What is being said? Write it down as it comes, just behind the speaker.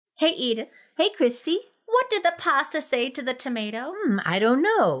Hey, Edith. Hey, Christy. What did the pasta say to the tomato? I don't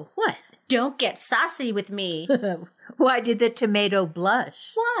know. What? Don't get saucy with me. Why did the tomato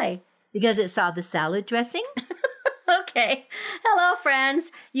blush? Why? Because it saw the salad dressing? Okay. Hello,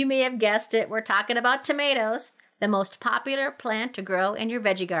 friends. You may have guessed it. We're talking about tomatoes, the most popular plant to grow in your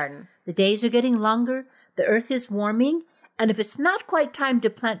veggie garden. The days are getting longer, the earth is warming, and if it's not quite time to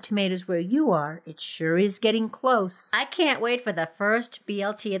plant tomatoes where you are, it sure is getting close. I can't wait for the first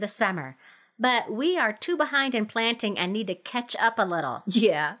BLT of the summer, but we are too behind in planting and need to catch up a little.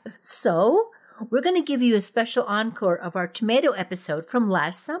 Yeah. So, we're going to give you a special encore of our tomato episode from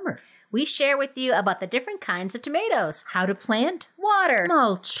last summer. We share with you about the different kinds of tomatoes, How to plant, water,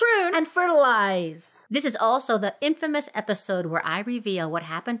 mulch, prune, and fertilize. This is also the infamous episode where I reveal what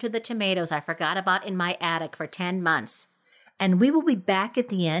happened to the tomatoes I forgot about in my attic for 10 months. And we will be back at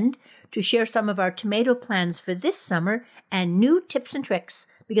the end to share some of our tomato plans for this summer and new tips and tricks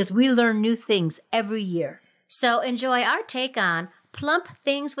because we learn new things every year. So enjoy our take on plump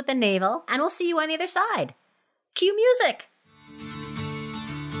things with the navel, and we'll see you on the other side. Cue music.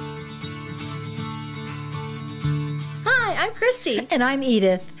 Hi, I'm Christy. And I'm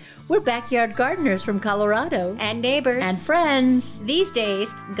Edith. We're backyard gardeners from Colorado. And neighbors. And friends. These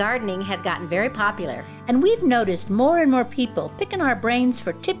days, gardening has gotten very popular. And we've noticed more and more people picking our brains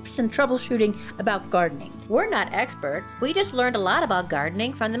for tips and troubleshooting about gardening. We're not experts. We just learned a lot about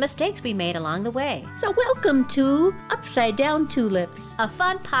gardening from the mistakes we made along the way. So welcome to Upside Down Tulips, a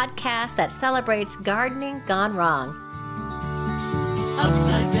fun podcast that celebrates gardening gone wrong.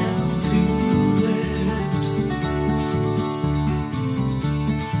 Upside Down Tulips.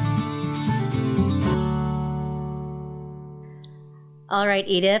 All right,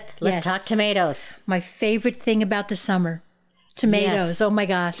 Edith, let's Yes. talk tomatoes. My favorite thing about the summer. Tomatoes. Yes. Oh my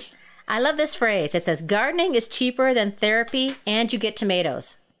gosh. I love this phrase. It says, gardening is cheaper than therapy and you get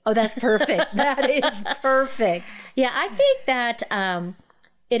tomatoes. Oh, that's perfect. That is perfect. Yeah, I think that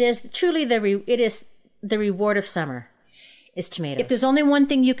it is truly the reward of summer is tomatoes. If there's only one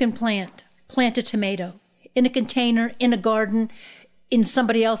thing you can plant a tomato in a container, in a garden, in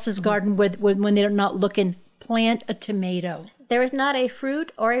somebody else's garden when they're not looking. Plant a tomato. There is not a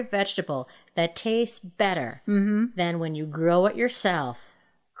fruit or a vegetable that tastes better than when you grow it yourself.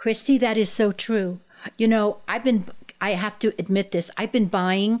 Christy, that is so true. You know, I have to admit this. I've been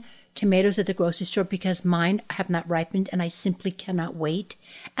buying tomatoes at the grocery store because mine have not ripened and I simply cannot wait.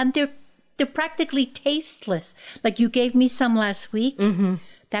 And they're practically tasteless. Like you gave me some last week. Mm-hmm.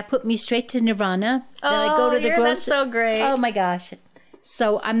 That put me straight to Nirvana. Then I go to the grocery. That's so great. Oh my gosh.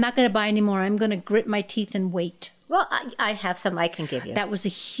 So I'm not going to buy anymore. I'm going to grit my teeth and wait. Well, I have some I can give you. That was a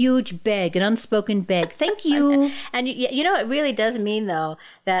huge beg, an unspoken beg. Thank you. And you know, it really does mean, though,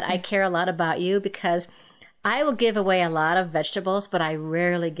 that I care a lot about you because I will give away a lot of vegetables, but I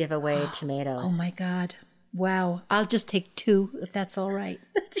rarely give away tomatoes. Oh, my God. Wow. I'll just take 2, if that's all right.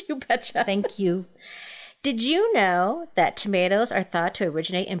 You betcha. Thank you. Did you know that tomatoes are thought to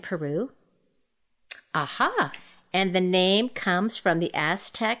originate in Peru? Aha. And the name comes from the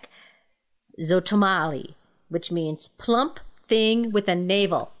Aztec zotomali, which means plump thing with a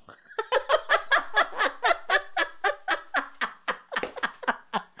navel.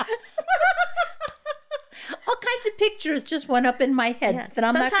 All kinds of pictures just went up in my head. Yeah. That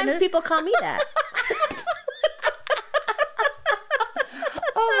I'm Sometimes not gonna... people call me that.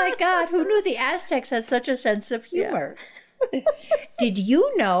 Oh, my God. Who knew the Aztecs had such a sense of humor? Yeah. Did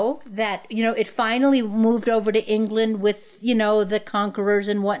you know that, it finally moved over to England with, the conquerors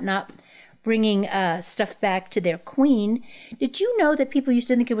and whatnot, bringing stuff back to their queen? Did you know that people used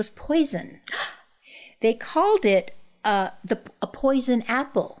to think it was poison? They called it a poison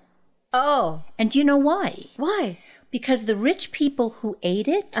apple. Oh. And do you know why? Why? Because the rich people who ate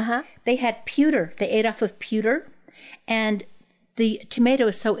it, they had pewter. They ate off of pewter. And the tomato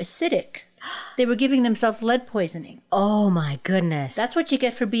is so acidic. They were giving themselves lead poisoning. Oh, my goodness. That's what you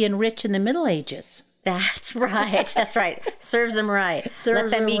get for being rich in the Middle Ages. That's right. That's right. Serves them right. Serves Let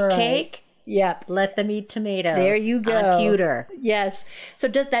them eat right. cake. Yep. Let them eat tomatoes. There you go. On pewter. Yes. So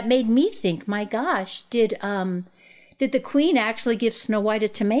that made me think, my gosh, did the queen actually give Snow White a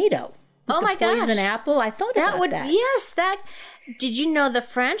tomato? Oh, my gosh. Poison apple? I thought about that. Yes. Did you know the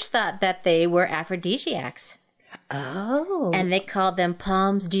French thought that they were aphrodisiacs? Oh. And they called them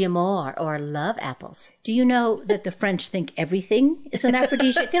pommes d'amour or love apples. Do you know that the French think everything is an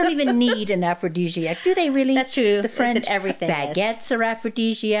aphrodisiac? They don't even need an aphrodisiac, do they really? That's true. The French, everything baguettes are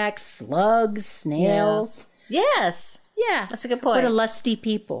aphrodisiacs, slugs, snails. Yeah. Yes. Yeah. That's a good point. What a lusty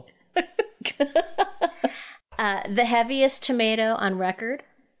people. The heaviest tomato on record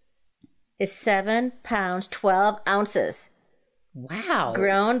is 7 pounds, 12 ounces. Wow.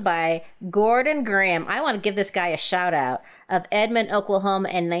 grown by Gordon Graham. I want to give this guy a shout out, of Edmond, Oklahoma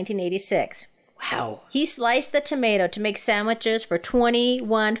in 1986. Wow. He sliced the tomato to make sandwiches for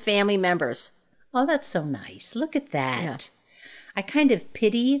 21 family members. Oh, that's so nice. Look at that. Yeah. I kind of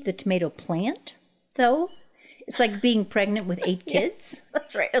pity the tomato plant, though. It's like being pregnant with 8 kids.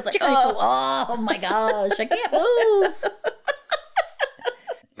 That's right. It's like, Oh my gosh, I can't move.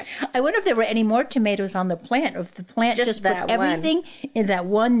 I wonder if there were any more tomatoes on the plant, or if the plant just put everything in that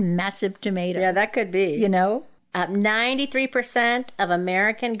one massive tomato. yeah, that could be. You know? 93% of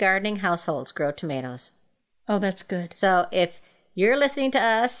American gardening households grow tomatoes. Oh, that's good. So if you're listening to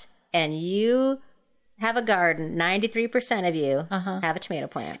us and you have a garden, 93% of you have a tomato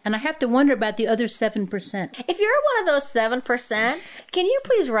plant. And I have to wonder about the other 7%. If you're one of those 7%, can you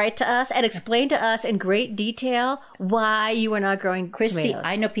please write to us and explain to us in great detail why you are not growing Christy, tomatoes?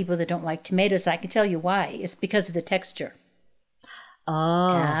 I know people that don't like tomatoes. I can tell you why. It's because of the texture.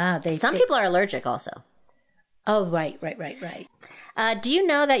 Oh. Yeah, Some people are allergic also. Oh, right. Do you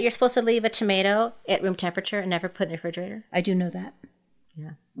know that you're supposed to leave a tomato at room temperature and never put it in the refrigerator? I do know that.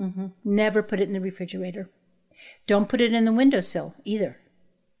 Yeah. Mm-hmm. Never put it in the refrigerator. Don't put it in the windowsill either.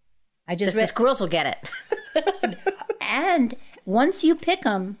 I just The squirrels will get it. And once you pick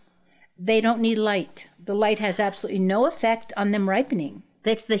them, they don't need light. The light has absolutely no effect on them ripening.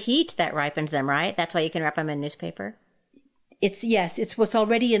 It's the heat that ripens them, right? That's why you can wrap them in newspaper. It's what's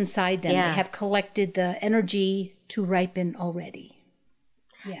already inside them. Yeah. They have collected the energy to ripen already.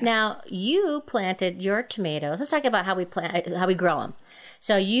 Yeah. Now, you planted your tomatoes. Let's talk about how we grow them.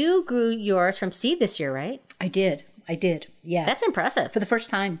 So you grew yours from seed this year, right? I did. Yeah. That's impressive. For the first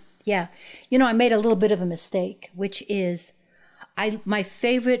time. Yeah. You know, I made a little bit of a mistake, which is my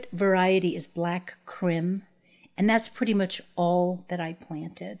favorite variety is black crim, and that's pretty much all that I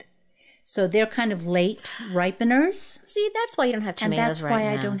planted. So they're kind of late ripeners. See, that's why you don't have tomatoes And that's right why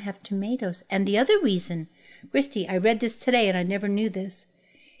now. I don't have tomatoes. And the other reason, Christy, I read this today and I never knew this.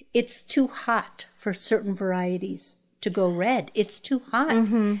 It's too hot for certain varieties to go red. It's too hot.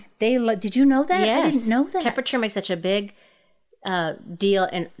 Mm-hmm. Did you know that? Yes. I didn't know that. Temperature makes such a big deal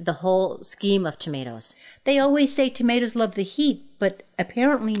in the whole scheme of tomatoes. They always say tomatoes love the heat, but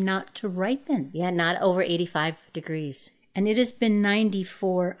apparently not to ripen. Yeah, not over 85 degrees. And it has been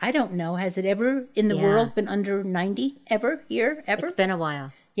 94. I don't know. Has it ever in the world been under 90? Ever? Here? Ever? It's been a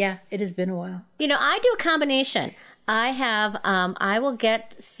while. Yeah, it has been a while. You know, I do a combination. I will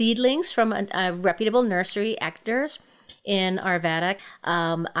get seedlings from a reputable nursery, Actors, in Arvada.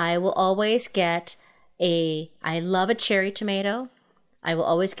 I will always get I love a cherry tomato. I will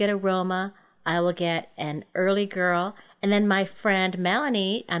always get a Roma. I will get an early girl. And then my friend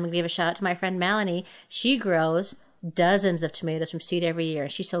Melanie, I'm going to give a shout out to my friend Melanie. She grows dozens of tomatoes from seed every year.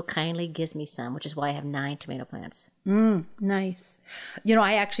 She so kindly gives me some, which is why I have 9 tomato plants. Nice. You know,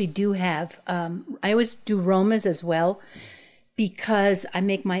 I actually do have, I always do Romas as well, because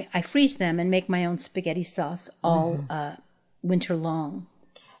I freeze them and make my own spaghetti sauce all winter long.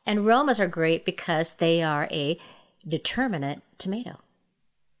 And Romas are great because they are a determinate tomato.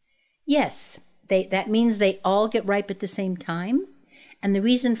 Yes, that means they all get ripe at the same time. And the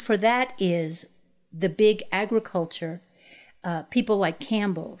reason for that is the big agriculture, people like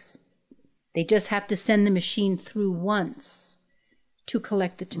Campbell's, they just have to send the machine through once to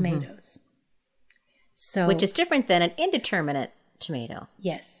collect the tomatoes. So, which is different than an indeterminate tomato.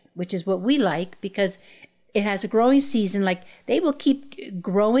 Yes, which is what we like because it has a growing season. Like they will keep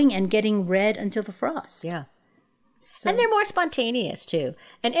growing and getting red until the frost. Yeah. So, and they're more spontaneous too.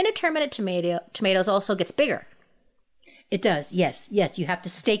 An indeterminate tomatoes also gets bigger. It does. Yes. You have to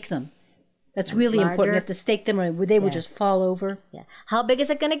stake them. That's really larger. important. You have to stake them or they will just fall over. Yeah. How big is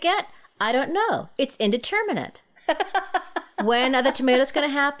it going to get? I don't know. It's indeterminate. When are the tomatoes going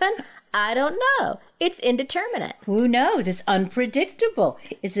to happen? I don't know. It's indeterminate. Who knows? It's unpredictable.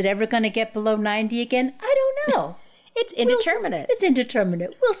 Is it ever going to get below 90 again? I don't know. It's indeterminate. It's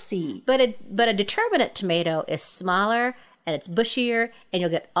indeterminate. We'll see. But a determinate tomato is smaller and it's bushier, and you'll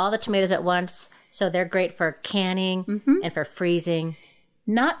get all the tomatoes at once. So they're great for canning and for freezing.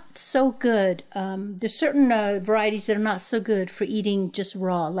 Not so good. There's certain varieties that are not so good for eating just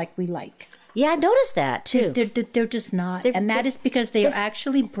raw like we like. Yeah, I noticed that too. They're just not. And that is because they are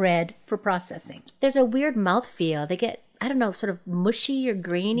actually bred for processing. There's a weird mouthfeel. They get, I don't know, sort of mushy or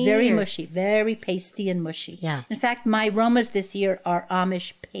grainy. Very mushy, very pasty and mushy. Yeah. In fact, my Romas this year are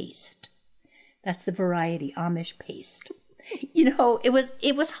Amish paste. That's the variety, Amish paste. You know, it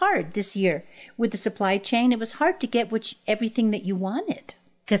was hard this year with the supply chain. It was hard to get everything that you wanted.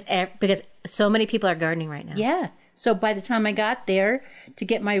 Because so many people are gardening right now. Yeah. So by the time I got there to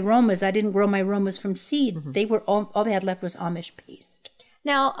get my aromas, I didn't grow my aromas from seed. They were all they had left was Amish paste.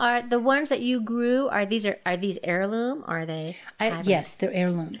 Now, are the ones that you grew, are these heirloom? Are they hybrid? Yes, they're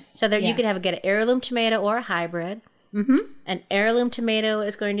heirlooms. So that you could get an heirloom tomato or a hybrid. Mm-hmm. An heirloom tomato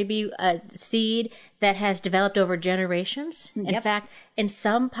is going to be a seed that has developed over generations. Yep. In fact, in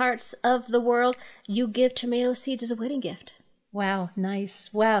some parts of the world, you give tomato seeds as a wedding gift. Wow, nice.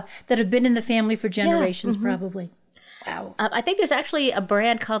 Wow, that have been in the family for generations, probably. Wow. I think there's actually a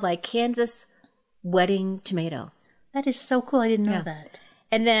brand called like Kansas Wedding Tomato. That is so cool. I didn't know that.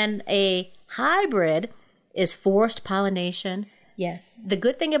 And then a hybrid is forced pollination. Yes. The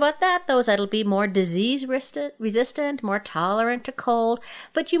good thing about that, though, is that it'll be more disease resistant, more tolerant to cold,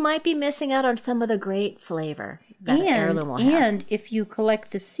 but you might be missing out on some of the great flavor that an heirloom will have. And if you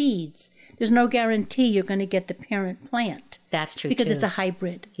collect the seeds, there's no guarantee you're going to get the parent plant. That's true, because too. it's a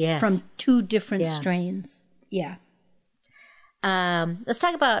hybrid from 2 different strains. Yeah. Let's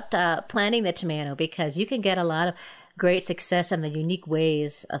talk about planting the tomato, because you can get a lot of great success in the unique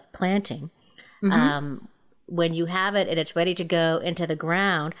ways of planting. When you have it and it's ready to go into the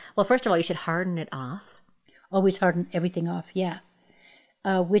ground, well, first of all, you should harden it off. Always harden everything off, yeah.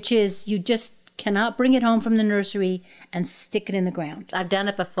 Which is, you just cannot bring it home from the nursery and stick it in the ground. I've done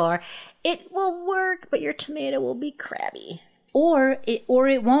it before. It will work, but your tomato will be crabby. Or it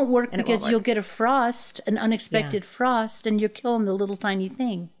won't work because you'll get a frost, an unexpected frost, and you're killing the little tiny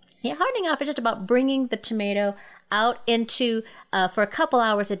thing. Yeah, hardening off is just about bringing the tomato out into, for a couple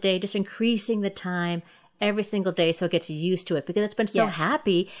hours a day, just increasing the time every single day so it gets used to it, because it's been so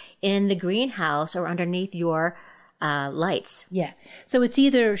happy in the greenhouse or underneath your lights. Yeah. So it's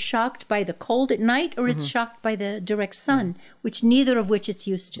either shocked by the cold at night or it's shocked by the direct sun, neither of which it's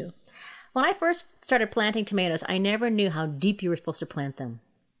used to. When I first started planting tomatoes, I never knew how deep you were supposed to plant them.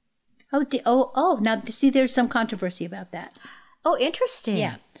 Now, see, there's some controversy about that. Oh, interesting.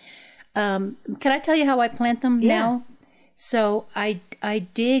 Yeah. Can I tell you how I plant them now? So I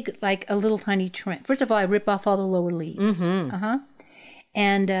dig like a little tiny trench. First of all, I rip off all the lower leaves. And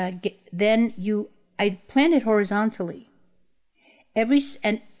then I plant it horizontally. Every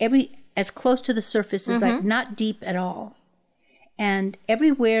as close to the surface as not deep at all. And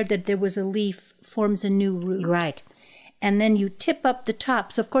everywhere that there was a leaf forms a new root. Right. And then you tip up the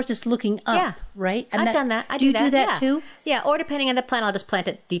top. So, of course, it's looking up, right? And I've done that. Do you do that too? Yeah, or depending on the plant, I'll just plant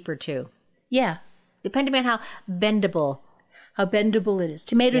it deeper too. Yeah. Depending on how bendable. How bendable it is.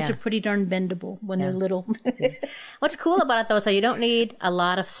 Tomatoes are pretty darn bendable when they're little. What's cool about it, though, is that you don't need a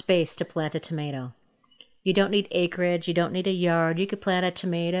lot of space to plant a tomato. You don't need acreage. You don't need a yard. You could plant a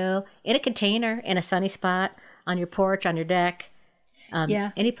tomato in a container, in a sunny spot, on your porch, on your deck.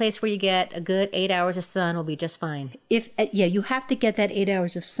 Any place where you get a good 8 hours of sun will be just fine. You have to get that 8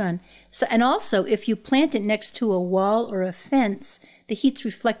 hours of sun. So, and also, if you plant it next to a wall or a fence, the heat's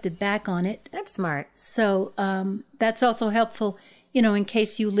reflected back on it. That's smart. So that's also helpful, in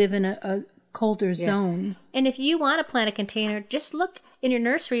case you live in a colder zone. And if you want to plant a container, just look in your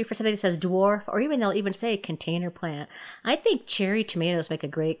nursery for something that says dwarf, or even they'll even say container plant. I think cherry tomatoes make a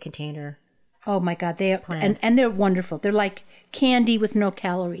great container. Oh my God, they are, and they're wonderful. They're like candy with no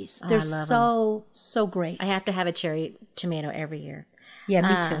calories. They're so great. I have to have a cherry tomato every year.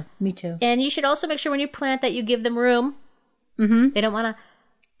 Yeah, me too. And you should also make sure when you plant that you give them room. They don't want to.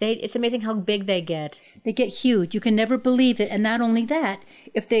 It's amazing how big they get. They get huge. You can never believe it. And not only that,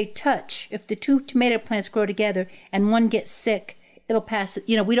 if the 2 tomato plants grow together and one gets sick, it'll pass it.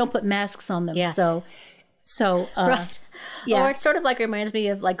 We don't put masks on them. Yeah. So right. Yeah. Or it sort of like reminds me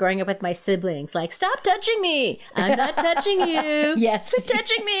of like growing up with my siblings. Like, stop touching me. I'm not touching you. Yes. Quit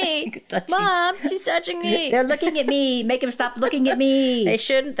touching me. Mom, she's touching me. They're looking at me. Make them stop looking at me. They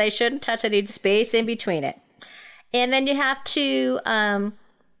shouldn't touch. They need space in between it. And then you have to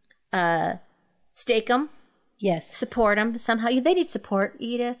stake them. Yes. Support them somehow. They need support,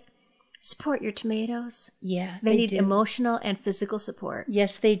 Edith. Support your tomatoes. Yeah, they need emotional and physical support.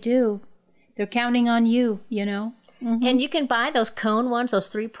 Yes, they do. They're counting on you, And you can buy those cone ones, those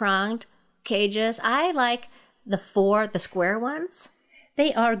 3-pronged cages. I like the square ones.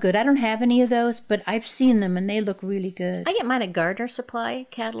 They are good. I don't have any of those, but I've seen them and they look really good. I get mine at Gardener Supply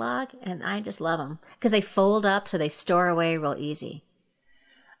catalog, and I just love them because they fold up so they store away real easy.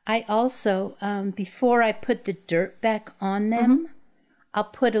 I also, before I put the dirt back on them, I'll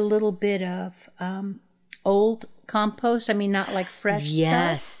put a little bit of old compost. I mean, not like fresh stuff.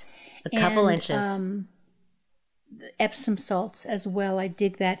 Yes, a couple inches. Epsom salts as well. I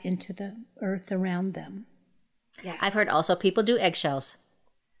dig that into the earth around them. Yeah, I've heard also people do eggshells.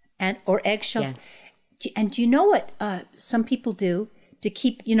 Or eggshells. Yeah. And do you know what some people do to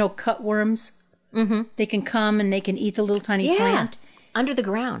keep, cutworms They can come and they can eat the little tiny plant. Under the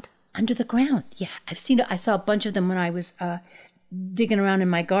ground. Under the ground. Yeah, I've seen it. I saw a bunch of them when I was digging around in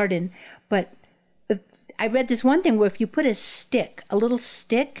my garden. But I read this one thing where if you put a little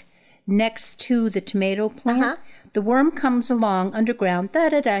stick next to the tomato plant, the worm comes along underground.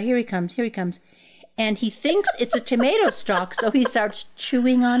 Here he comes. And he thinks it's a tomato stalk, so he starts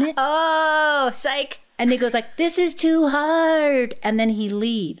chewing on it. Oh, psych. And he goes like, this is too hard. And then he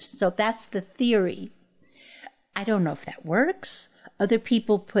leaves. So that's the theory. I don't know if that works. Other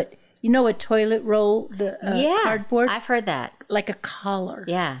people put, a toilet roll, the cardboard. I've heard that. Like a collar.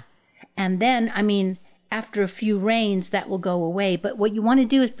 Yeah. And then, after a few rains, that will go away. But what you want to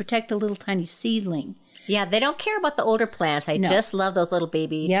do is protect a little tiny seedling. Yeah, they don't care about the older plants. They just love those little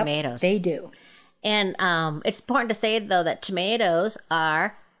baby tomatoes. They do. And it's important to say, though, that tomatoes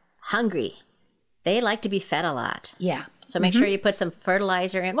are hungry. They like to be fed a lot. Yeah. So make sure you put some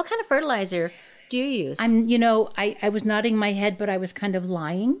fertilizer in. What kind of fertilizer do you use? I was nodding my head, but I was kind of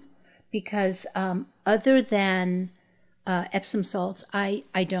lying because other than Epsom salts, I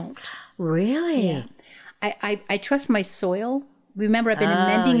don't. Really? Yeah. I trust my soil. Remember, I've been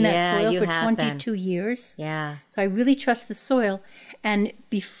amending that soil for 22 years. Yeah. So I really trust the soil. And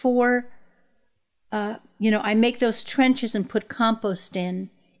before, I make those trenches and put compost in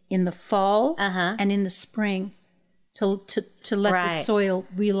the fall and in the spring to let the soil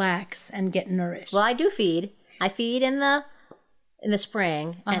relax and get nourished. Well, I do feed. I feed in the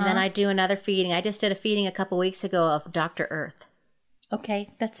spring, and then I do another feeding. I just did a feeding a couple weeks ago of Dr. Earth.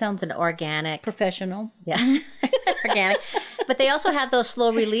 Okay, that sounds an organic. Professional. Yeah, organic. But they also have those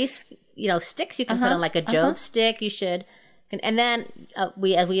slow release, sticks you can put on, like a Job stick. You should, and then as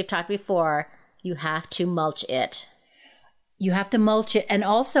we have talked before, you have to mulch it. You have to mulch it. And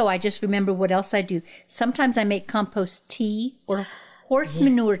also, I just remember what else I do. Sometimes I make compost tea or horse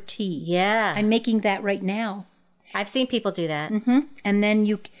manure tea. Yeah. I'm making that right now. I've seen people do that. And then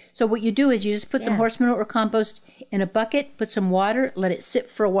so what you do is you just put some horse manure or compost in a bucket, put some water, let it sit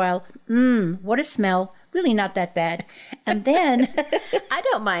for a while. What a smell. Really not that bad. And then... I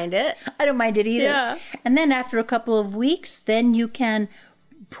don't mind it. I don't mind it either. Yeah. And then after a couple of weeks, then you can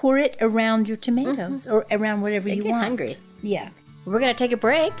pour it around your tomatoes or around whatever you want. Hungry. Yeah. We're going to take a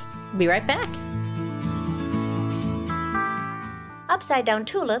break. Be right back. Upside Down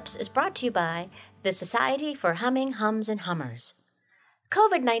Tulips is brought to you by the Society for Humming Hums and Hummers.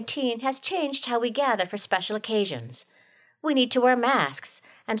 COVID-19 has changed how we gather for special occasions. We need to wear masks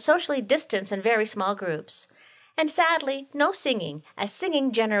and socially distance in very small groups. And sadly, no singing, as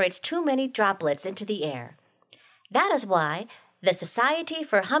singing generates too many droplets into the air. That is why the Society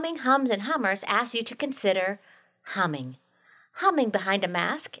for Humming Hums and Hummers asks you to consider humming. Humming behind a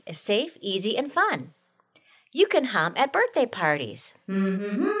mask is safe, easy, and fun. You can hum at birthday parties.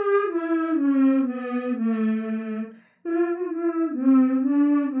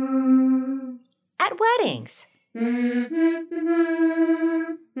 At weddings.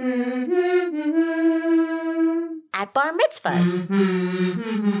 At bar mitzvahs.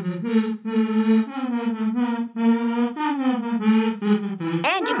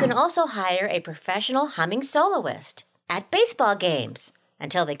 And you can also hire a professional humming soloist at baseball games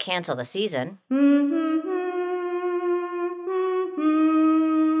until they cancel the season.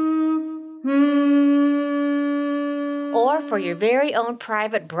 Or for your very own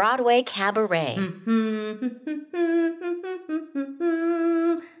private Broadway cabaret.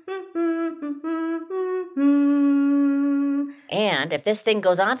 And if this thing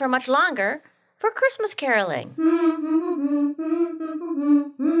goes on for much longer, for Christmas caroling.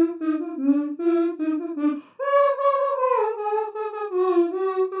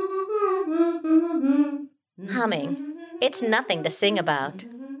 Humming. It's nothing to sing about.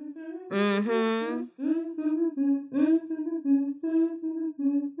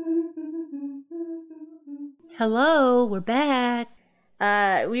 Hello, we're back.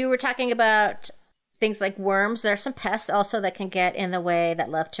 We were talking about things like worms. There are some pests also that can get in the way that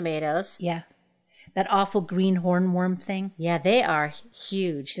love tomatoes. Yeah. That awful green hornworm thing. Yeah, they are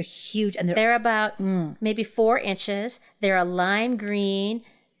huge. They're huge. And they're about maybe 4 inches. They're a lime green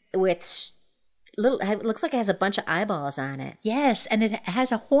with it looks like it has a bunch of eyeballs on it. Yes, and it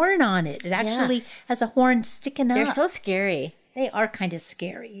has a horn on it. It actually has a horn sticking up. They're so scary. They are kind of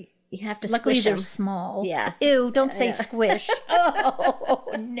scary. You have to Luckily, squish them. They're small. Yeah. Ew, don't say squish.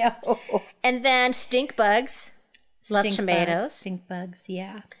 Oh, no. And then stink bugs. Love tomatoes. Stink bugs,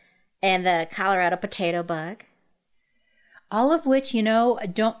 yeah. And the Colorado potato bug. All of which, I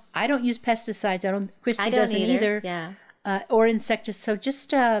don't use pesticides. Christy doesn't either. Yeah. Or insecticides. So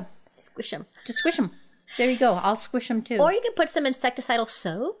just squish them. Just squish them. There you go. I'll squish them too. Or you can put some insecticidal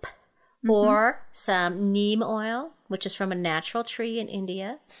soap or some neem oil, which is from a natural tree in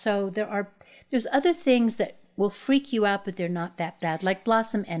India. So there's other things that will freak you out, but they're not that bad, like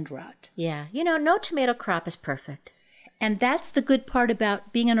blossom end rot. Yeah. No tomato crop is perfect. And that's the good part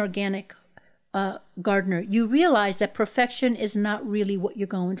about being an organic gardener. You realize that perfection is not really what you're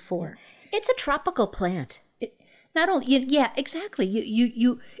going for. It's a tropical plant. Not only, yeah, exactly.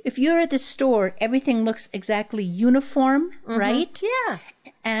 You if you're at the store, everything looks exactly uniform, right? Yeah.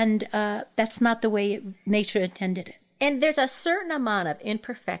 And that's not the way nature intended it. And there's a certain amount of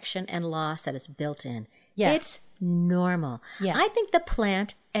imperfection and loss that is built in. Yeah. It's normal. Yeah. I think the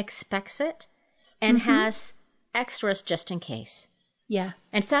plant expects it and has extras just in case. Yeah.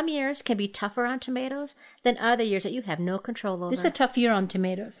 And some years can be tougher on tomatoes than other years that you have no control over. This is a tough year on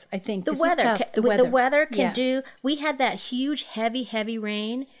tomatoes, I think. The weather can do. We had that huge, heavy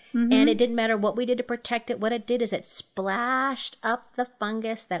rain, and it didn't matter what we did to protect it. What it did is it splashed up the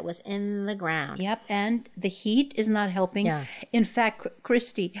fungus that was in the ground. Yep, and the heat is not helping. Yeah. In fact,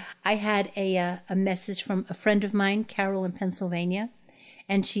 Christy, I had a message from a friend of mine, Carol in Pennsylvania,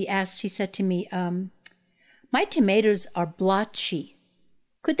 and she said to me, my tomatoes are blotchy.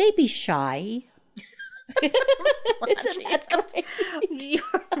 Could they be shy? Isn't that great? You're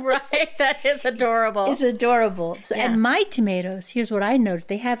right. That is adorable. It's adorable. So, Yeah. And my tomatoes, here's what I noticed.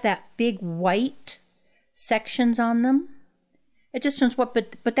 They have that big white sections on them. It just turns white,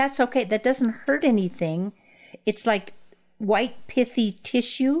 but that's okay. That doesn't hurt anything. It's like white pithy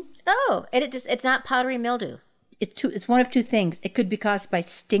tissue. Oh, it's not powdery mildew. It's one of two things. It could be caused by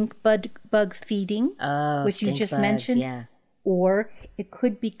stink bug feeding, which you stink just bugs, mentioned, yeah. or it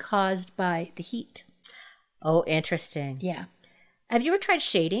could be caused by the heat. Oh, interesting. Yeah. Have you ever tried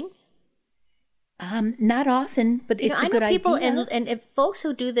shading? Not often, but it's a good idea. I know people and folks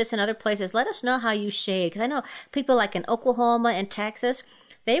who do this in other places, let us know how you shade. Because I know people like in Oklahoma and Texas,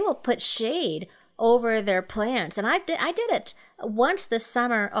 they will put shade over their plants. And I did it once this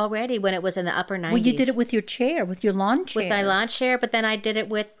summer already when it was in the upper 90s. Well, you did it with your chair, with your lawn chair. With my lawn chair, but then I did it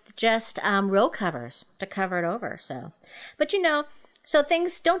with just row covers to cover it over. But so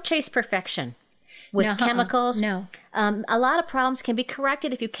things don't chase perfection with chemicals. No. A lot of problems can be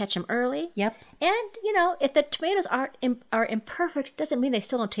corrected if you catch them early. Yep. And, if the tomatoes are imperfect, it doesn't mean they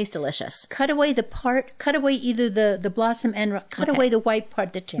still don't taste delicious. Cut away either the blossom end, cut away the white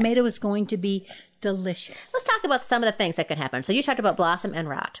part. The tomato is going to be delicious. Let's talk about some of the things that could happen. So you talked about blossom end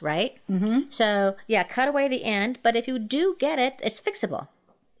rot, right? Mm-hmm. So, yeah, cut away the end. But if you do get it, it's fixable,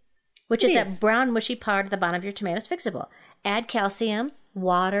 which is that brown, mushy part at the bottom of your tomato is fixable. Add calcium,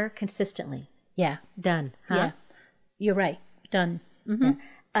 water consistently. Yeah. Done. Huh? Yeah. You're right. Done. Mm-hmm.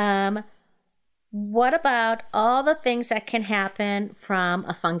 Yeah. What about all the things that can happen from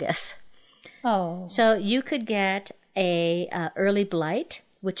a fungus? Oh. So you could get a early blight,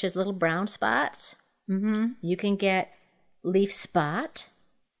 which is little brown spots. Mm-hmm. You can get leaf spot,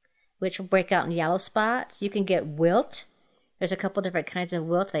 which will break out in yellow spots. You can get wilt. There's a couple different kinds of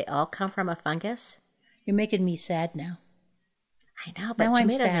wilt. They all come from a fungus. You're making me sad now. I know, but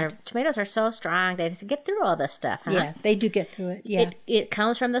tomatoes are so strong. They get through all this stuff. Huh? Yeah, they do get through it. Yeah. It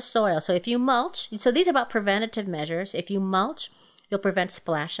comes from the soil. So if you mulch, so these are about preventative measures. If you mulch, you'll prevent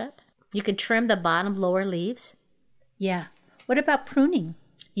splash up. You can trim the bottom lower leaves. Yeah. What about pruning?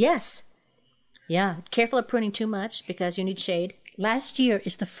 Yes. Yeah. Careful of pruning too much because you need shade. Last year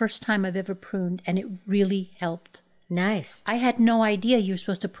is the first time I've ever pruned, and it really helped. Nice. I had no idea you were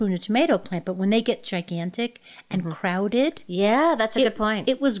supposed to prune a tomato plant, but when they get gigantic and crowded... Yeah, that's a good point.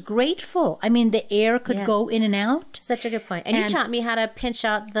 It was grateful. I mean, the air could go in and out. Such a good point. And you taught me how to pinch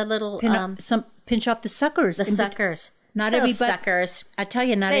out the little... pinch off the suckers. The suckers. Not Those everybody... suckers. I tell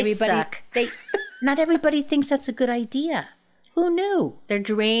you, not They everybody... suck. Not everybody thinks that's a good idea. Who knew? They're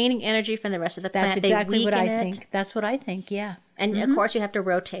draining energy from the rest of the plant. That's exactly what I think. think. That's what I think, yeah. And, of course, you have to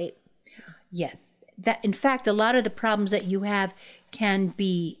rotate. Yeah. In fact, a lot of the problems that you have can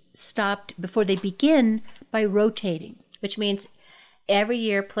be stopped before they begin by rotating. Which means every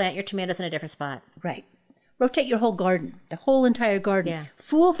year plant your tomatoes in a different spot. Right. Rotate your whole garden, the whole entire garden. Yeah.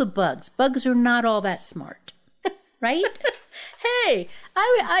 Fool the bugs. Bugs are not all that smart. Right? Hey,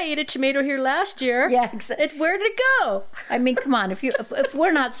 I ate a tomato here last year. Yeah, exactly. Where did it go? I mean, come on. If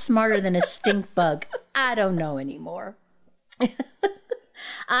we're not smarter than a stink bug, I don't know anymore.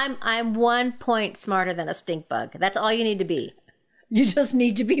 I'm 1 point smarter than a stink bug. That's all you need to be. You just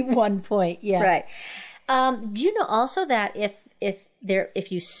need to be 1 point. Yeah. Right. Do you know also that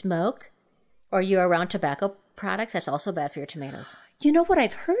if you smoke or you're around tobacco products, that's also bad for your tomatoes. You know what?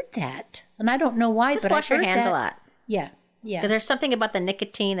 I've heard that, and I don't know why. Just but wash I've your heard hands that. a lot. Yeah. Yeah. There's something about the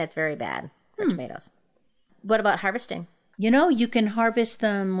nicotine that's very bad for tomatoes. What about harvesting? You know, you can harvest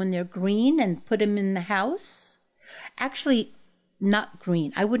them when they're green and put them in the house. Actually, not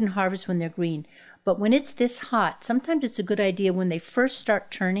green. I wouldn't harvest when they're green. But when it's this hot, sometimes it's a good idea when they first start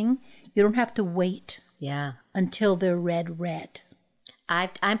turning, you don't have to wait until they're red.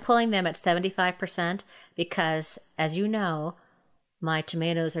 I'm pulling them at 75% because, as you know, my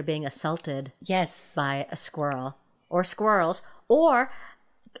tomatoes are being assaulted by a squirrel or squirrels. Or,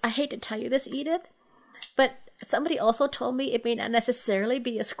 I hate to tell you this, Edith, but somebody also told me it may not necessarily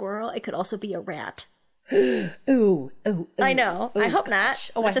be a squirrel. It could also be a rat. Ooh. I know. I hope not.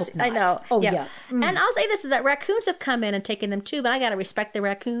 Oh, I hope not. I know. Oh, yeah. And I'll say this is that raccoons have come in and taken them too, but I got to respect the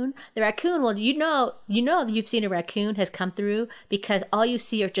raccoon. The raccoon, well, you know you've seen a raccoon has come through because all you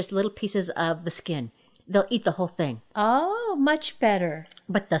see are just little pieces of the skin. They'll eat the whole thing. Oh, much better.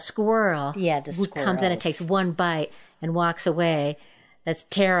 But the squirrel who comes in and takes one bite and walks away, that's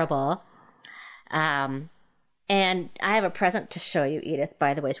terrible. And I have a present to show you, Edith,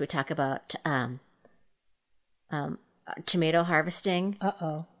 by the way, as we talk about tomato harvesting.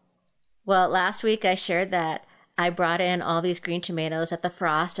 Uh-oh. Well, last week I shared that I brought in all these green tomatoes at the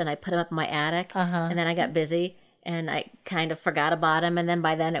frost and I put them up in my attic. And then I got busy and I kind of forgot about them. And then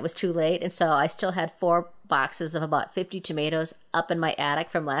by then it was too late. And so I still had 4 boxes of about 50 tomatoes up in my attic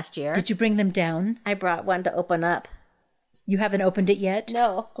from last year. Did you bring them down? I brought one to open up. You haven't opened it yet?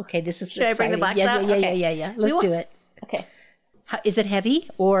 No. Okay, this is Should exciting. I bring the box yeah, out? Yeah. Let's do it. Okay. Is it heavy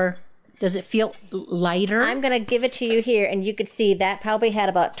or does it feel lighter? I'm going to give it to you here, and you could see that probably had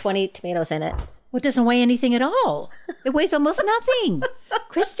about 20 tomatoes in it. Well, it doesn't weigh anything at all. It weighs almost nothing.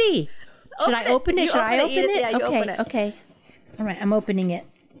 Christy, should I open it? Should I open it? Yeah, you open it. Okay. All right, I'm opening it.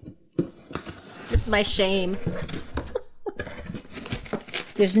 This is my shame.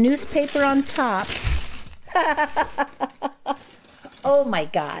 There's newspaper on top. Oh, my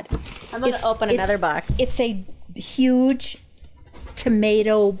God. I'm going to open another box. It's a huge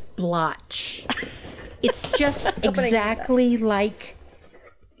tomato blotch. It's just exactly like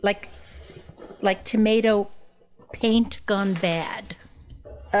tomato paint gone bad.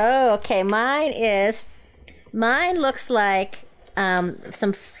 Oh, okay. Mine looks like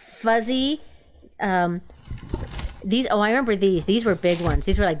some fuzzy these. Oh, I remember these. These were big ones.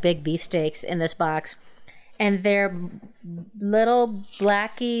 These were like big beefsteaks in this box, and they're little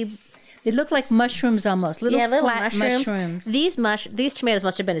blacky. They look like mushrooms almost. Little flat mushrooms. These tomatoes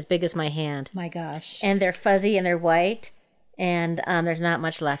must have been as big as my hand. My gosh. And they're fuzzy and they're white, and there's not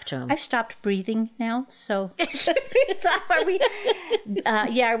much left to them. I've stopped breathing now, so.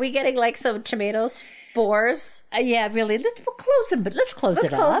 Are we getting like some tomato spores? Yeah, really. We'll close them, but let's close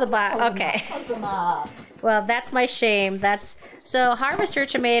it up. Let's close the box. Okay. Close them up. Well, that's my shame. So harvest your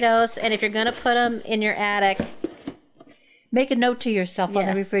tomatoes, and if you're going to put them in your attic, make a note to yourself on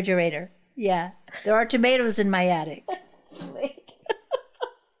the refrigerator. Yeah. There are tomatoes in my attic. Wait.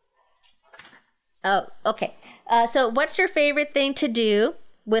 Oh, okay. So what's your favorite thing to do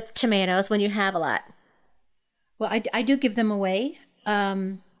with tomatoes when you have a lot? Well, I do give them away.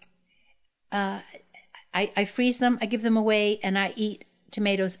 I freeze them, I give them away, and I eat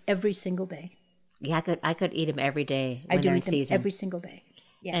tomatoes every single day. Yeah, I could eat them every day when I do they're in eat them season. every single day.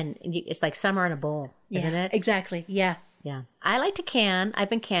 Yeah. And it's like summer in a bowl, isn't it? Exactly. Yeah. Yeah. I like to can.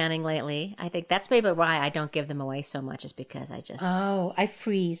 I've been canning lately. I think that's maybe why I don't give them away so much, is because I just... Oh, I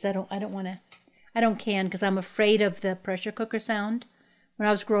freeze. I don't can because I'm afraid of the pressure cooker sound. When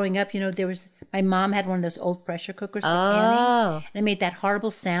I was growing up, my mom had one of those old pressure cookers for canning. And it made that horrible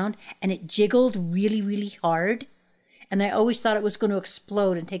sound, and it jiggled really, really hard. And I always thought it was going to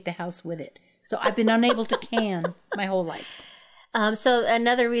explode and take the house with it. So I've been unable to can my whole life. So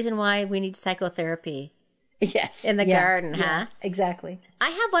another reason why we need psychotherapy. Yes. In the garden, huh? Exactly. I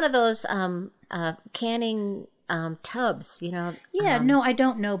have one of those canning tubs, Yeah, no, I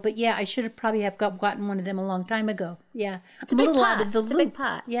don't know. But yeah, I should have probably gotten one of them a long time ago. Yeah. It's a big pot. It's a big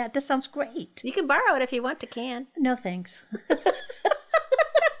pot. Yeah, that sounds great. You can borrow it if you want to can. No, thanks. I'll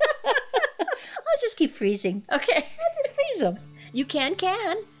just keep freezing. Okay. I'll just freeze them. You can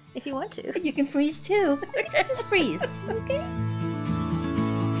if you want to. You can freeze too. Just freeze. Okay.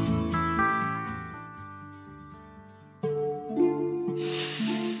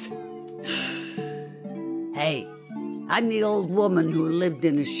 Hey, I'm the old woman who lived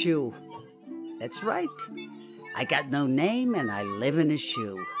in a shoe. That's right. I got no name and I live in a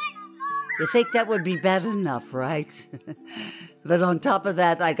shoe. You think that would be bad enough, right? But on top of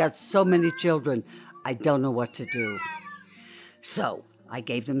that, I got so many children, I don't know what to do. So I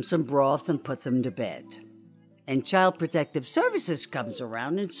gave them some broth and put them to bed. And Child Protective Services comes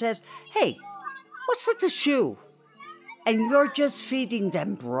around and says, "Hey, what's with the shoe? And you're just feeding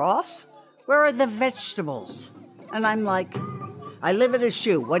them broth? Where are the vegetables?" And I'm like, I live in a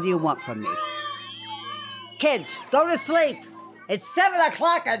shoe. What do you want from me? Kids, go to sleep. It's 7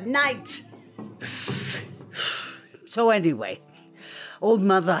 o'clock at night. So anyway, old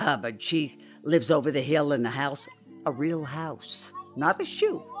Mother Hubbard, she lives over the hill in a house, a real house, not a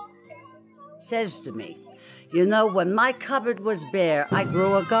shoe. Says to me, you know, when my cupboard was bare, I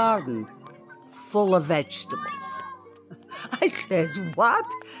grew a garden full of vegetables. I says, what?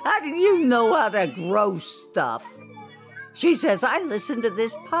 How do you know how to grow stuff? She says, I listened to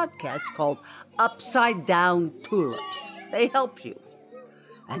this podcast called Upside Down Tulips. They help you.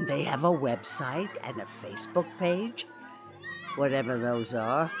 And they have a website and a Facebook page, whatever those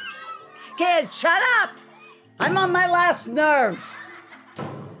are. Kids, shut up! I'm on my last nerve.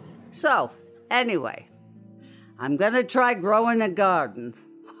 So, anyway, I'm going to try growing a garden.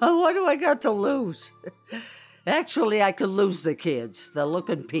 What do I got to lose? Actually, I could lose the kids. They're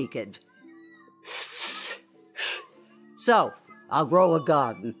looking peaked. So, I'll grow a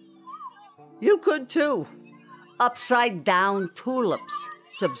garden. You could too. Upside Down Tulips.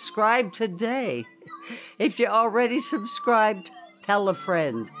 Subscribe today. If you're already subscribed, tell a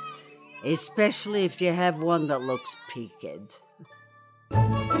friend. Especially if you have one that looks peaked.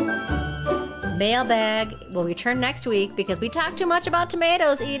 Mailbag will return next week because we talked too much about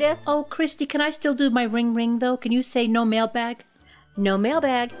tomatoes, Edith. Oh, Christy, can I still do my ring ring, though? Can you say no mailbag? No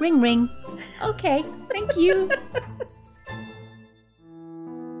mailbag. Ring ring. Okay, thank you.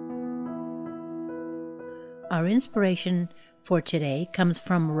 Our inspiration for today comes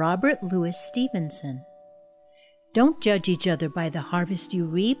from Robert Louis Stevenson. Don't judge each other by the harvest you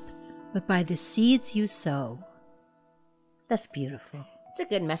reap, but by the seeds you sow. That's beautiful. It's a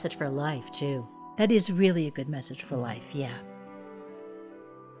good message for life, too. That is really a good message for life, yeah.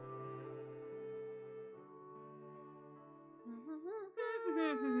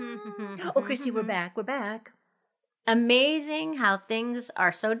 Oh, Christy, we're back. We're back. Amazing how things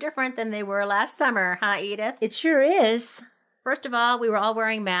are so different than they were last summer, huh, Edith? It sure is. First of all, we were all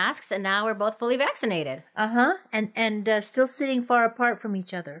wearing masks, and now we're both fully vaccinated. Uh-huh. And still sitting far apart from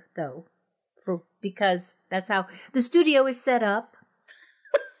each other, though, because that's how the studio is set up.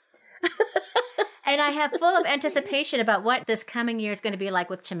 And I have full of anticipation about what this coming year is going to be like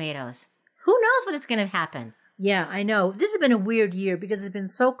with tomatoes. Who knows when it's going to happen? Yeah, I know. This has been a weird year because it's been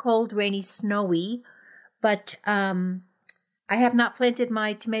so cold, rainy, snowy. But I have not planted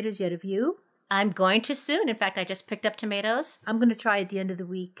my tomatoes yet. Have you? I'm going to soon. In fact, I just picked up tomatoes. I'm going to try at the end of the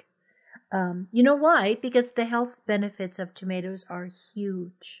week. You know why? Because the health benefits of tomatoes are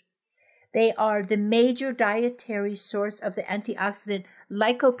huge. They are the major dietary source of the antioxidant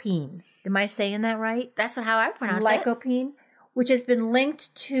lycopene. Am I saying that right? That's how I pronounce it. Lycopene, which has been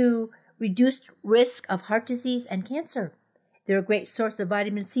linked to reduced risk of heart disease and cancer. They're a great source of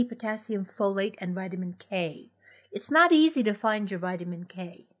vitamin C, potassium, folate, and vitamin K. It's not easy to find your vitamin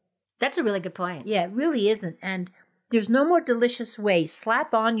K. That's a really good point. Yeah, it really isn't. And there's no more delicious way.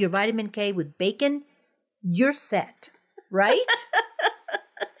 Slap on your vitamin K with bacon, you're set. Right?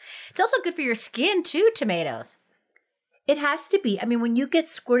 It's also good for your skin, too, tomatoes. It has to be. I mean, when you get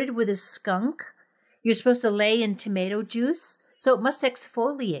squirted with a skunk, you're supposed to lay in tomato juice, so it must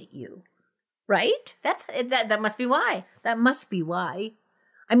exfoliate you. Right? That must be why. That must be why.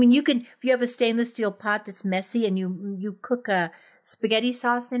 I mean, you can, if you have a stainless steel pot that's messy and you cook a spaghetti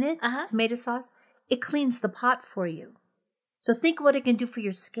sauce in it, tomato sauce, it cleans the pot for you. So think what it can do for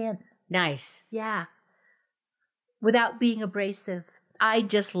your skin. Nice. Yeah. Without being abrasive. I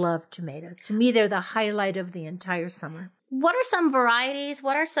just love tomatoes. To me, they're the highlight of the entire summer. What are some varieties?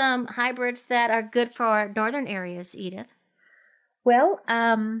 What are some hybrids that are good for northern areas, Edith? Well,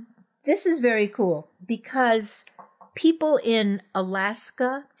 this is very cool because people in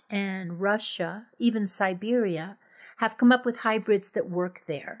Alaska and Russia, even Siberia, have come up with hybrids that work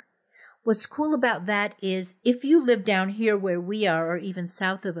there. What's cool about that is if you live down here where we are or even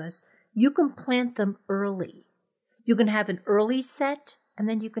south of us, you can plant them early. You can have an early set and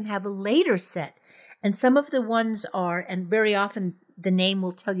then you can have a later set. And some of the ones are, and very often the name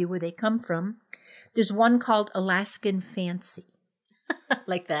will tell you where they come from. There's one called Alaskan Fancy.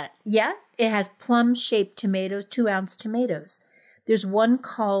 Like that. Yeah, it has plum-shaped tomatoes, 2-ounce tomatoes. There's one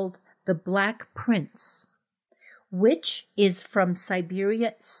called the Black Prince, which is from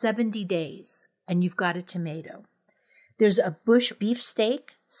Siberia, 70 days, and you've got a tomato. There's a bush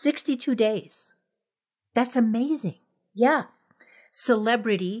beefsteak, 62 days. That's amazing. Yeah.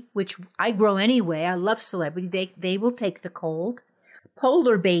 Celebrity, which I grow anyway. I love celebrity. They will take the cold.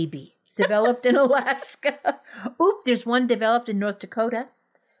 Polar baby, developed in Alaska. Oop, there's one developed in North Dakota.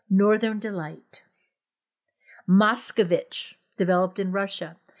 Northern Delight. Moscovich, developed in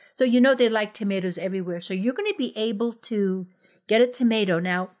Russia. So you know they like tomatoes everywhere. So you're going to be able to get a tomato.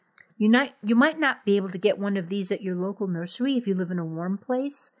 Now, you might not be able to get one of these at your local nursery if you live in a warm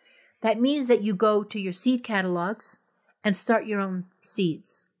place. That means that you go to your seed catalogs and start your own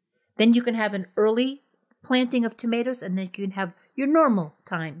seeds. Then you can have an early planting of tomatoes, and then you can have your normal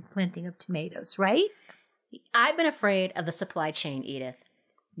time planting of tomatoes, right? I've been afraid of the supply chain, Edith,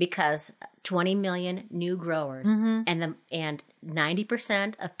 because 20 million new growers and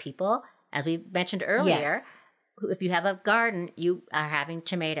 90% of people, as we mentioned earlier, if you have a garden, you are having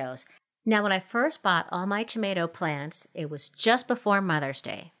tomatoes. Now, when I first bought all my tomato plants, it was just before Mother's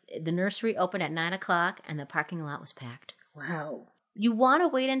Day. The nursery opened at 9 o'clock and the parking lot was packed. Wow. You want to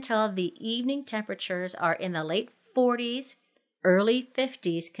wait until the evening temperatures are in the late 40s, early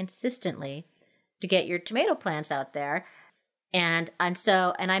 50s consistently to get your tomato plants out there. And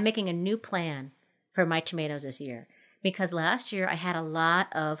I'm making a new plan for my tomatoes this year, because last year I had a lot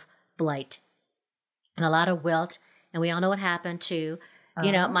of blight and a lot of wilt, and we all know what happened to,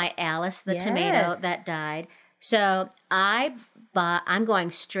 my Alice, the tomato that died. So I'm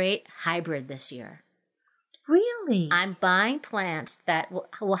going straight hybrid this year. Really? I'm buying plants that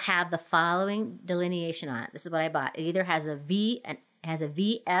will have the following delineation on it. This is what I bought. It either has a V and has a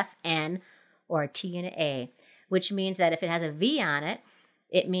VFN or a T and an A, which means that if it has a V on it,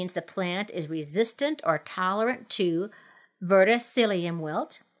 it means the plant is resistant or tolerant to verticillium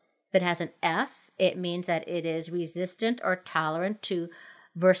wilt. If it has an F, it means that it is resistant or tolerant to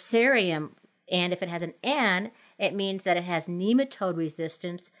Verserium. And if it has an N, it means that it has nematode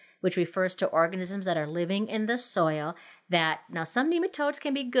resistance, which refers to organisms that are living in the soil. Now some nematodes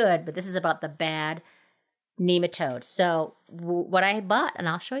can be good, but this is about the bad nematodes. So what I bought, and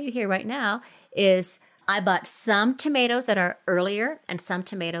I'll show you here right now, is I bought some tomatoes that are earlier and some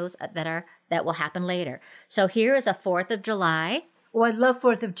tomatoes that will happen later. So here is a 4th of July. Oh, I love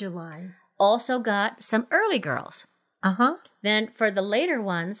 4th of July. Also got some early girls. Then for the later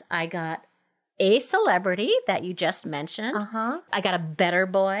ones, I got a celebrity that you just mentioned. I got a better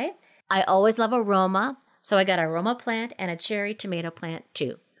boy. I always love aroma. So I got a aroma plant and a cherry tomato plant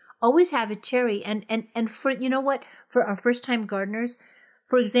too. Always have a cherry. And for, you know what, for our first time gardeners,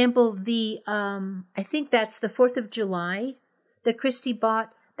 for example, I think that's the 4th of July that Christy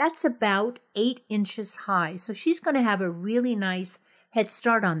bought. That's about 8 inches high. So she's going to have a really nice head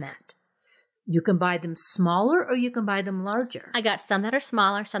start on that. You can buy them smaller or you can buy them larger. I got some that are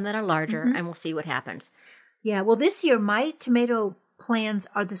smaller, some that are larger, and we'll see what happens. Yeah, well, this year my tomato plans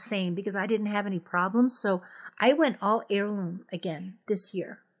are the same because I didn't have any problems. So I went all heirloom again this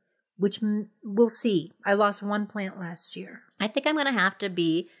year, which we'll see. I lost one plant last year. I think I'm going to have to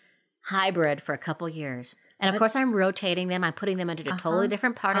be hybrid for a couple years. And of course, I'm rotating them. I'm putting them into a totally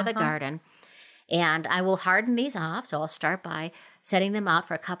different part of the garden. And I will harden these off. So I'll start by setting them out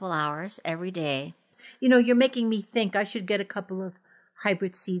for a couple hours every day. You know, you're making me think I should get a couple of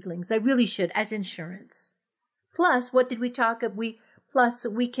hybrid seedlings. I really should, as insurance. Plus, what did we talk of? Plus,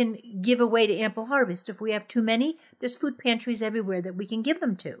 we can give away to Ample Harvest. If we have too many, there's food pantries everywhere that we can give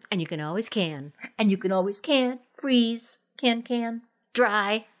them to. And you can always can. And you can always can. Freeze. Can.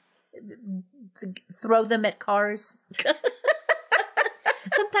 Dry. Throw them at cars.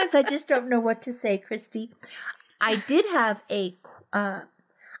 Sometimes I just don't know what to say, Christy. I did have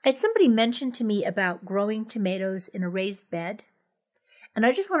somebody mentioned to me about growing tomatoes in a raised bed. And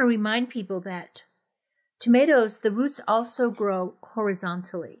I just want to remind people that tomatoes, the roots also grow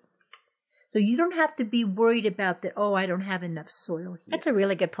horizontally. So you don't have to be worried about that, I don't have enough soil here. That's a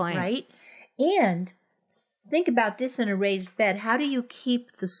really good point. Right? And think about this in a raised bed. How do you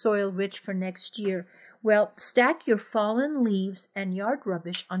keep the soil rich for next year? Well, stack your fallen leaves and yard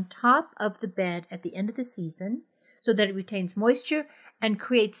rubbish on top of the bed at the end of the season so that it retains moisture and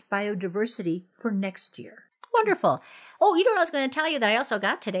creates biodiversity for next year. Wonderful. Oh, you know what I was going to tell you that I also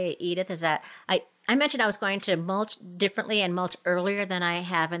got today, Edith, is that I mentioned I was going to mulch differently and mulch earlier than I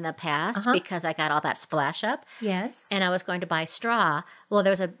have in the past because I got all that splash up. Yes. And I was going to buy straw. Well,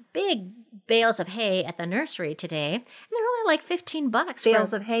 there was a big bales of hay at the nursery today, and they're only like $15.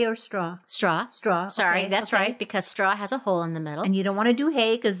 Bales of hay or straw? Straw. Sorry, okay, that's right, because straw has a hole in the middle. And you don't want to do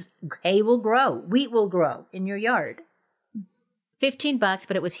hay because hay will grow. Wheat will grow in your yard. $15,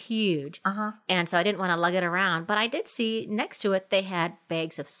 but it was huge. And so I didn't want to lug it around. But I did see next to it, they had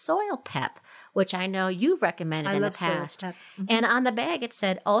bags of soil pep, which I know you've recommended in the past. Soil pep. And on the bag, it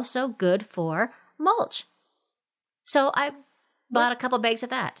said also good for mulch. So I bought a couple bags of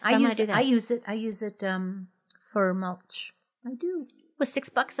that. So I use it. I use it for mulch. I do. It was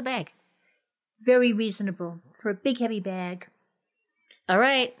 $6 a bag. Very reasonable for a big, heavy bag. All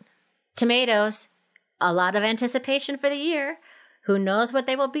right. Tomatoes. A lot of anticipation for the year. Who knows what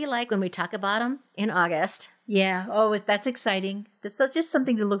they will be like when we talk about them in August. Yeah. Oh, that's exciting. That's just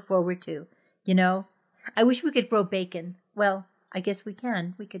something to look forward to. You know, I wish we could grow bacon. Well, I guess we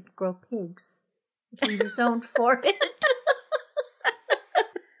can. We could grow pigs if we were zoned for it.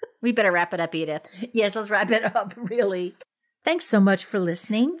 We better wrap it up, Edith. Yes, let's wrap it up, really. Thanks so much for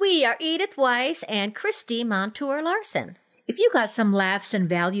listening. We are Edith Weiss and Christy Montour Larson. If you got some laughs and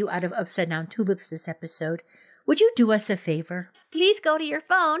value out of Upside Down Tulips this episode, would you do us a favor? Please go to your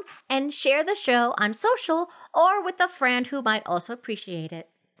phone and share the show on social or with a friend who might also appreciate it.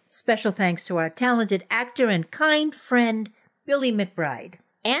 Special thanks to our talented actor and kind friend, Billy McBride.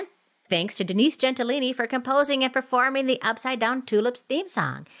 And thanks to Denise Gentilini for composing and performing the Upside Down Tulips theme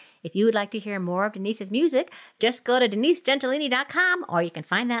song. If you would like to hear more of Denise's music, just go to denisegentilini.com or you can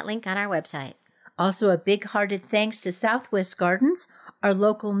find that link on our website. Also, a big-hearted thanks to Southwest Gardens, our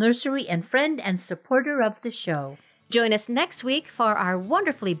local nursery and friend and supporter of the show. Join us next week for our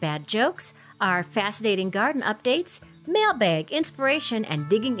wonderfully bad jokes, our fascinating garden updates, mailbag inspiration, and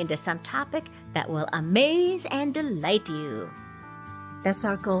digging into some topic that will amaze and delight you. That's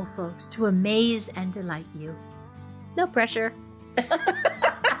our goal, folks, to amaze and delight you. No pressure.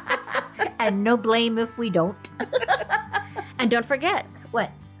 And no blame if we don't. And don't forget,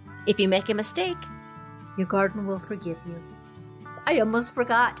 What? if you make a mistake, Your garden will forgive you. I almost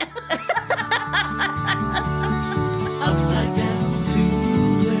forgot. Upside down.